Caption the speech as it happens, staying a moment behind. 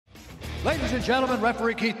Ladies and gentlemen,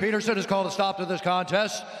 referee Keith Peterson has called a stop to this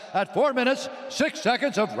contest at 4 minutes, 6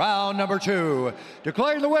 seconds of round number 2.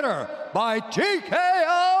 Declaring the winner by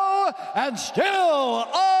TKO and still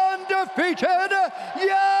undefeated,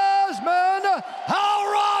 Yazmin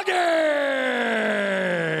Jauregui!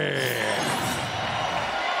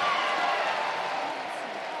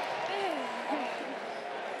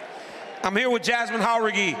 I'm here with Yazmin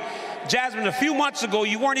Jauregui. Yazmin, a few months ago,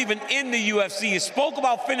 you weren't even in the UFC. You spoke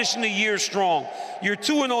about finishing the year strong. You're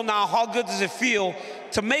 2-0 now. How good does it feel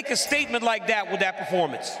to make a statement like that with that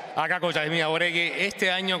performance? Acá con Yazmin Jauregui, este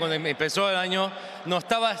año, cuando empezó el año, no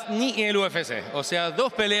estabas ni en el UFC. O sea,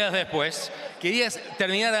 2 peleas después, querías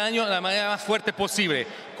terminar el año de la manera más fuerte posible.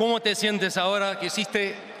 ¿Cómo te sientes ahora que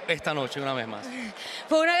hiciste esta noche una vez más?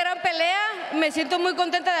 Fue una gran pelea. Me siento muy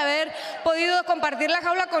contenta de haber podido compartir la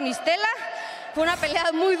jaula con Istela. Fue una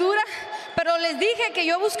pelea muy dura, pero les dije que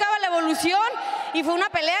yo buscaba la evolución y fue una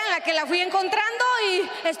pelea en la que la fui encontrando y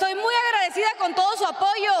estoy muy agradecida con todo su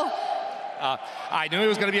apoyo. I knew it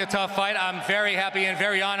was going to be a tough fight. I'm very happy and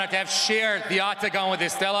very honored to have shared the Octagon with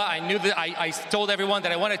Istela. I knew that I told everyone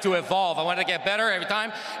that I wanted to evolve. I wanted to get better every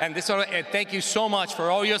time, and thank you so much for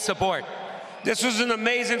all your support. This was an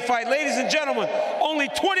amazing fight. Ladies and gentlemen, only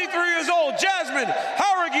 23 years old, Yazmin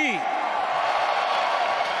Jauregui.